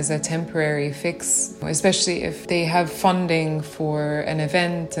it as a temporary fix, especially if they have funding for an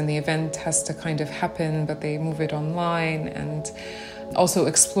event and the event has to kind of happen, but they move it online, and also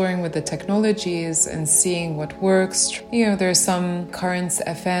exploring with the technologies and seeing what works. There's some Currents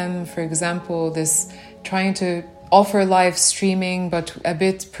FM, for example, this trying to offer live streaming, but a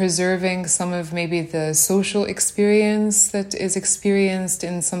bit preserving some of maybe the social experience that is experienced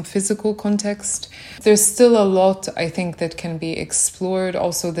in some physical context. There's still a lot, I think, that can be explored.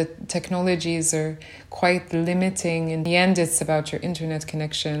 Also, the technologies are quite limiting. In the end, it's about your internet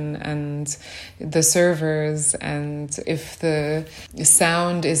connection and the servers, and if the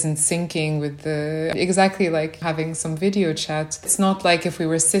sound isn't syncing with exactly like having some video chat. It's not like if we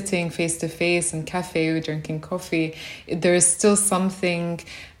were sitting face to face in cafe drinking coffee. There is still something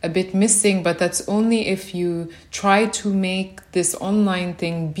a bit missing, but that's only if you try to make this online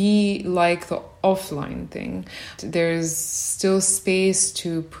thing be like the offline thing. There's still space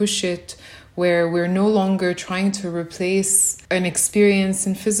to push it where we're no longer trying to replace an experience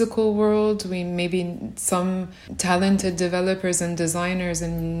in physical world. We maybe some talented developers and designers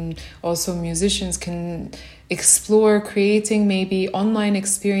and also musicians can explore creating maybe online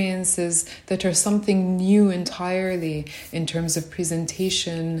experiences that are something new entirely in terms of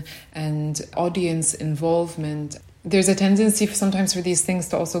presentation and audience involvement. There's a tendency sometimes for these things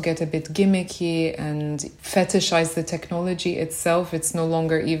to also get a bit gimmicky and fetishize the technology itself. It's no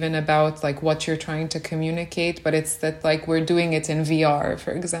longer even about like what you're trying to communicate, but it's that like we're doing it in VR,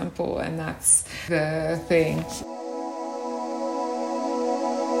 for example, and that's the thing.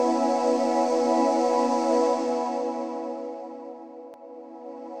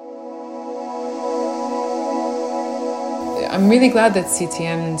 I'm really glad that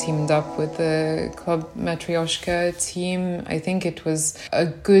CTM teamed up with the Club Matryoshka team. I think it was a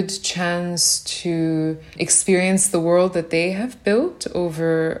good chance to experience the world that they have built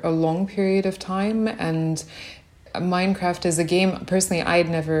over a long period of time, and Minecraft as a game, personally, I'd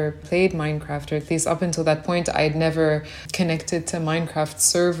never played Minecraft, or at least up until that point, I'd never connected to Minecraft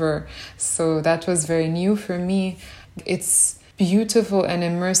server. So that was very new for me. It's beautiful and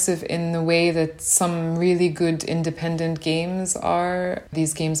immersive in the way that some really good independent games are.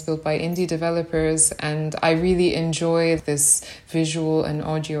 These games built by indie developers, and I really enjoy this visual and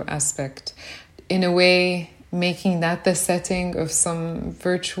audio aspect. In a way, making that the setting of some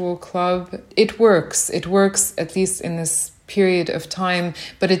virtual club, it works. It works, at least in this period of time,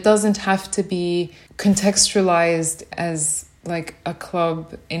 but it doesn't have to be contextualized as like a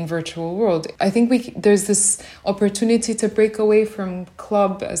club in virtual world. I think there's this opportunity to break away from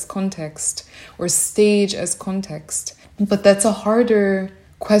club as context or stage as context. But that's a harder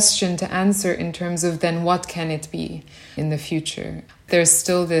question to answer in terms of then what can it be in the future. There's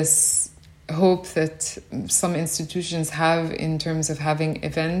still this hope that some institutions have in terms of having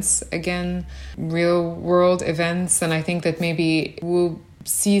events again, real world events. And I think that maybe we'll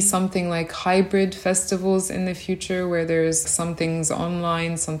see something like hybrid festivals in the future where there's some things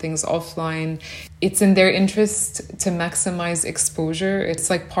online, some things offline. It's in their interest to maximize exposure. It's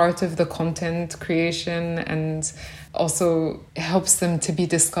like part of the content creation and also helps them to be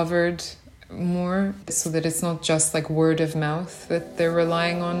discovered more so that it's not just like word of mouth that they're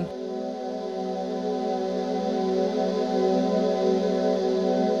relying on.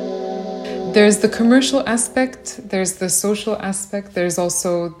 There's the commercial aspect, there's the social aspect, there's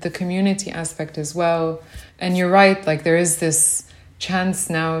also the community aspect as well. And you're right, like there is this chance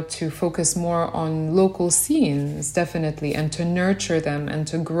now to focus more on local scenes, definitely, and to nurture them and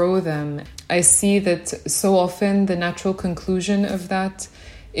to grow them. I see that so often the natural conclusion of that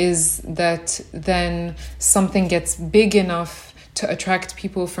is that then something gets big enough to attract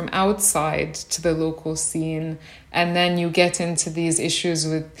people from outside to the local scene. And then you get into these issues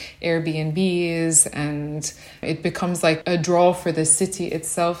with Airbnbs, and it becomes like a draw for the city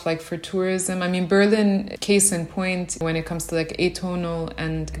itself, like for tourism. I mean, Berlin, case in point, when it comes to like atonal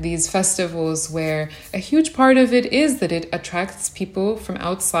and these festivals, where a huge part of it is that it attracts people from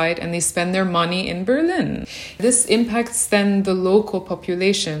outside and they spend their money in Berlin. This impacts then the local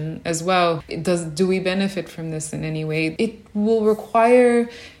population as well. Do we benefit from this in any way? It will require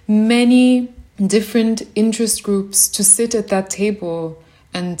many different interest groups to sit at that table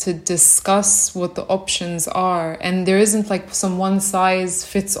and to discuss what the options are. And there isn't like some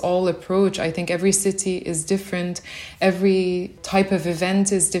one-size-fits-all approach. I think every city is different. Every type of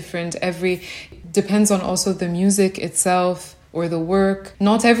event is different. Depends on also the music itself or the work.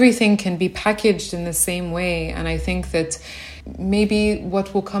 Not everything can be packaged in the same way. And I think that maybe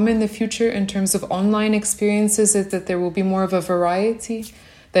what will come in the future in terms of online experiences is that there will be more of a variety,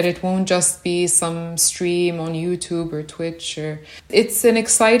 that it won't just be some stream on YouTube or Twitch. It's an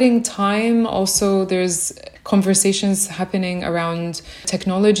exciting time. Also, there's conversations happening around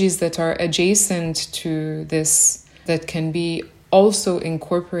technologies that are adjacent to this that can be also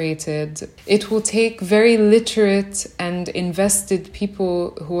incorporated. It will take very literate and invested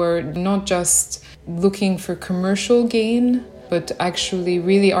people who are not just looking for commercial gain, but actually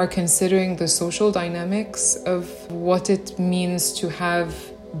really are considering the social dynamics of what it means to have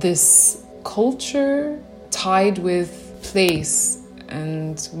this culture tied with place,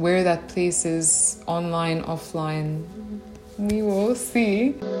 and where that place is online, offline, we will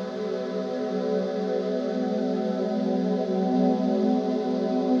see.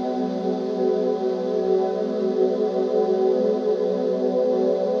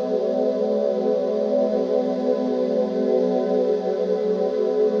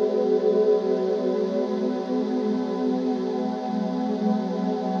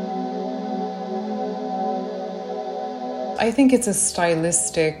 I think it's a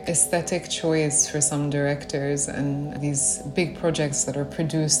stylistic, aesthetic choice for some directors, and these big projects that are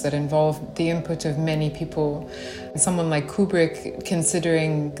produced that involve the input of many people. Someone like Kubrick,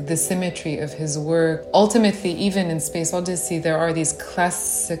 considering the symmetry of his work, ultimately, even in Space Odyssey, there are these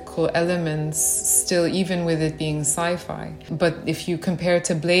classical elements still, even with it being sci-fi. But if you compare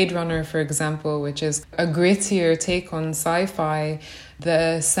to Blade Runner, for example, which is a grittier take on sci-fi,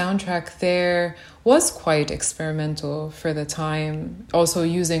 the soundtrack there was quite experimental for the time, also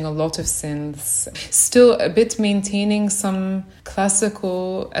using a lot of synths, still a bit maintaining some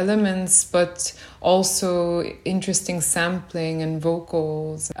classical elements, but also interesting sampling and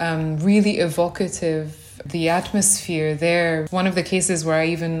vocals, really evocative the atmosphere there. One of the cases where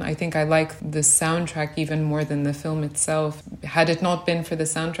I think I like the soundtrack even more than the film itself. Had it not been for the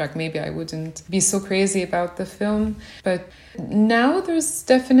soundtrack, maybe I wouldn't be so crazy about the film. But now there's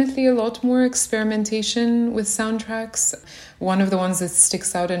definitely a lot more experimentation with soundtracks. One of the ones that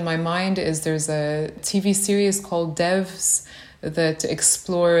sticks out in my mind is there's a TV series called Devs that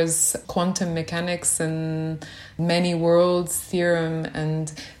explores quantum mechanics and many worlds theorem,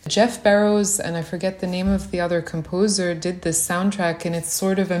 and Jeff Barrows, and I forget the name of the other composer, did this soundtrack, and it's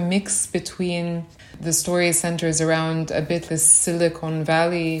sort of a mix between the story centers around a bit this Silicon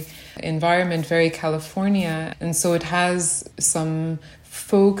Valley environment, very California, and so it has some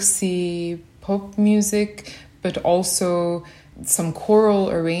folksy pop music, but also some choral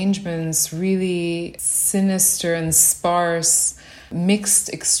arrangements, really sinister and sparse, mixed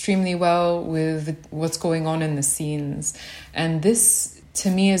extremely well with what's going on in the scenes. And this, to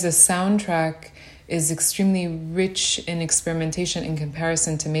me, as a soundtrack, is extremely rich in experimentation in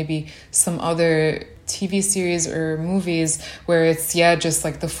comparison to maybe some other TV series or movies where it's, just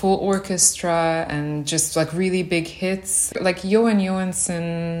like the full orchestra and just like really big hits. Like Johan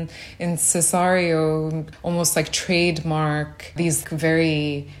Johansson in Cesario almost like trademark these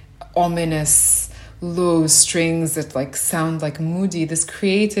very ominous low strings that like sound like moody. This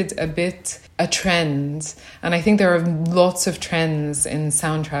created a trend. And I think there are lots of trends in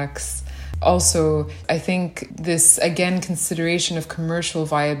soundtracks. Also, I think this, again, consideration of commercial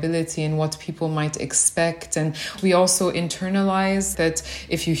viability and what people might expect. And we also internalize that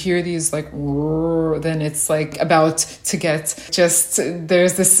if you hear these like, then it's like about to get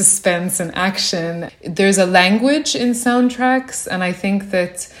there's this suspense and action. There's a language in soundtracks. And I think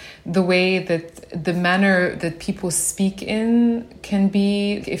that the way that the manner that people speak in can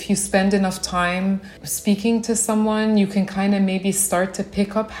be, if you spend enough time speaking to someone, you can kind of maybe start to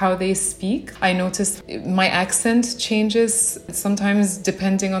pick up how they speak. I notice my accent changes sometimes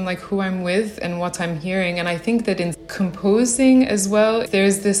depending on like who I'm with and what I'm hearing. And I think that in composing as well,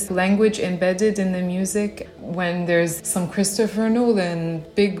 there's this language embedded in the music. When there's some Christopher Nolan,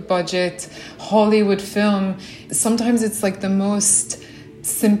 big budget Hollywood film, sometimes it's like the most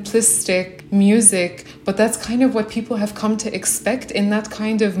simplistic music, but that's kind of what people have come to expect in that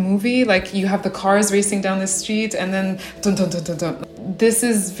kind of movie. Like you have the cars racing down the street and then dun, dun, dun, dun, dun. This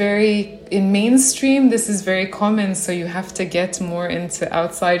is in mainstream, this is very common, so you have to get more into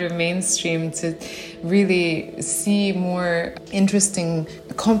outside of mainstream to really see more interesting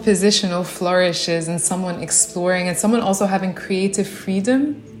compositional flourishes and someone exploring and someone also having creative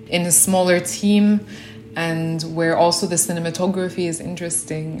freedom in a smaller team, and where also the cinematography is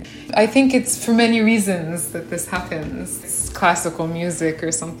interesting. I think it's for many reasons that this happens. It's classical music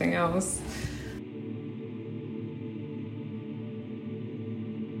or something else.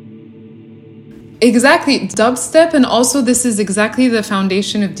 Exactly, dubstep, and also this is exactly the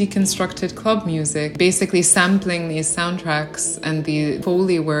foundation of deconstructed club music, basically sampling these soundtracks and the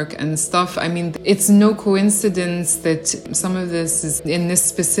Foley work and stuff. I mean, it's no coincidence that some of this is in this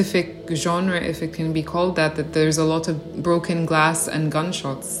specific genre, if it can be called that there's a lot of broken glass and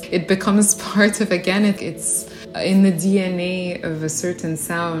gunshots. It becomes part of, again, it's in the DNA of a certain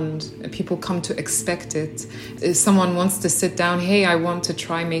sound. People come to expect it. If someone wants to sit down, hey, I want to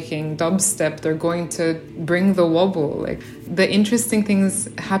try making dubstep, they're going to bring the wobble. Like, the interesting things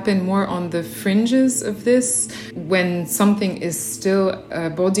happen more on the fringes of this, when something is still, a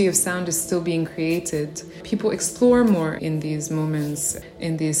body of sound is still being created. People explore more in these moments,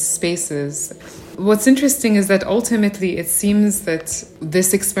 in these spaces. What's interesting is that ultimately it seems that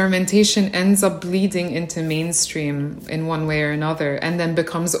this experimentation ends up bleeding into mainstream in one way or another and then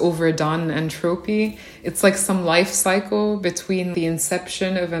becomes overdone and tropey. It's like some life cycle between the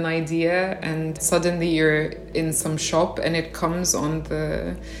inception of an idea and suddenly you're in some shop and it comes on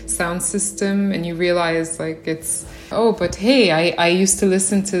the sound system and you realize like it's, oh, but hey, I used to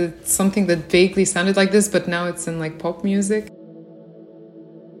listen to something that vaguely sounded like this, but now it's in like pop music.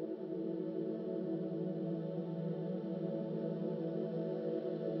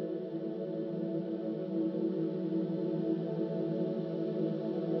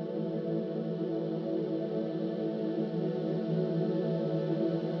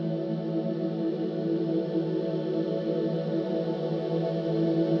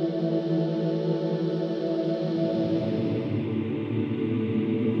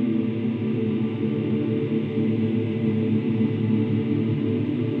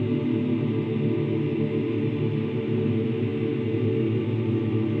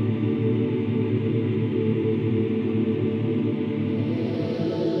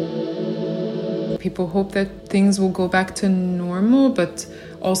 People hope that things will go back to normal, but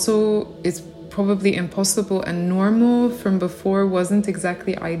also it's probably impossible, and normal from before wasn't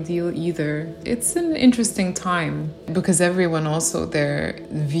exactly ideal either. It's an interesting time because everyone also, their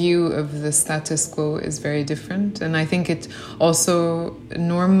view of the status quo is very different. And I think it also,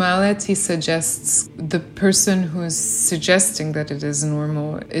 normality suggests the person who's suggesting that it is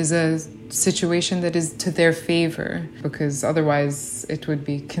normal is a situation that is to their favor, because otherwise it would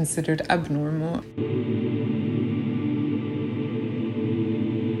be considered abnormal.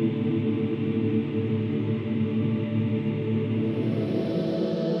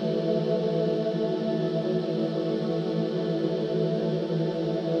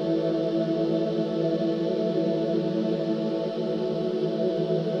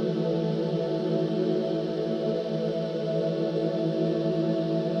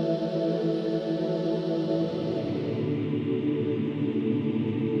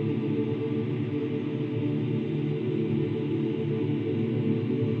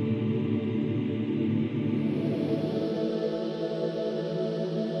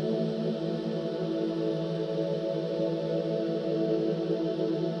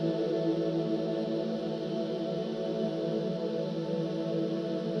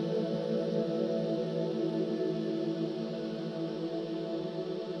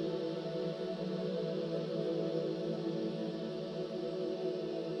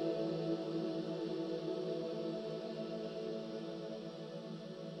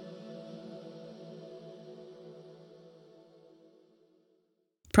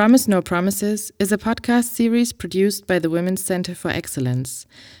 Promise No Promises is a podcast series produced by the Women's Center for Excellence,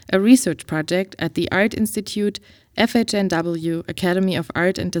 a research project at the Art Institute FHNW Academy of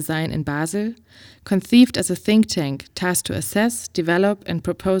Art and Design in Basel, conceived as a think tank tasked to assess, develop, and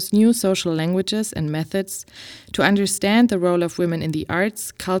propose new social languages and methods to understand the role of women in the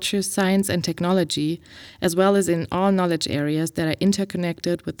arts, culture, science, and technology, as well as in all knowledge areas that are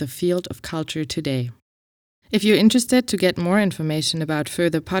interconnected with the field of culture today. If you're interested to get more information about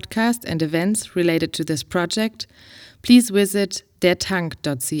further podcasts and events related to this project, please visit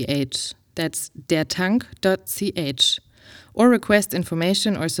dertank.ch. That's dertank.ch. Or request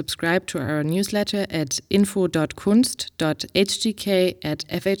information or subscribe to our newsletter at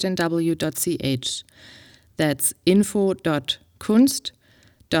info.kunst.hgk@fhnw.ch. That's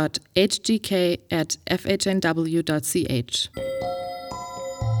info.kunst.hgk@fhnw.ch.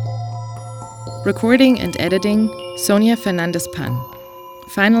 Recording and editing, Sonia Fernandez-Pan.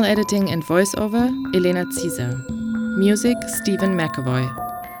 Final editing and voiceover, Elena Zieser. Music, Stephen McAvoy.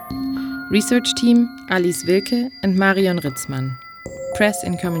 Research team, Alice Wilke and Marion Ritzmann. Press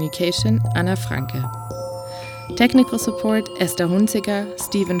and communication, Anna Franke. Technical support, Esther Hunziger,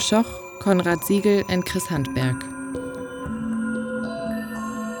 Steven Schoch, Konrad Siegel and Chris Handberg.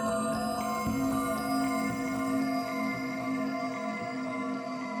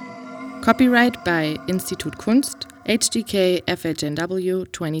 Copyright by Institut Kunst, HGK FHNW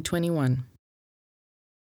 2021.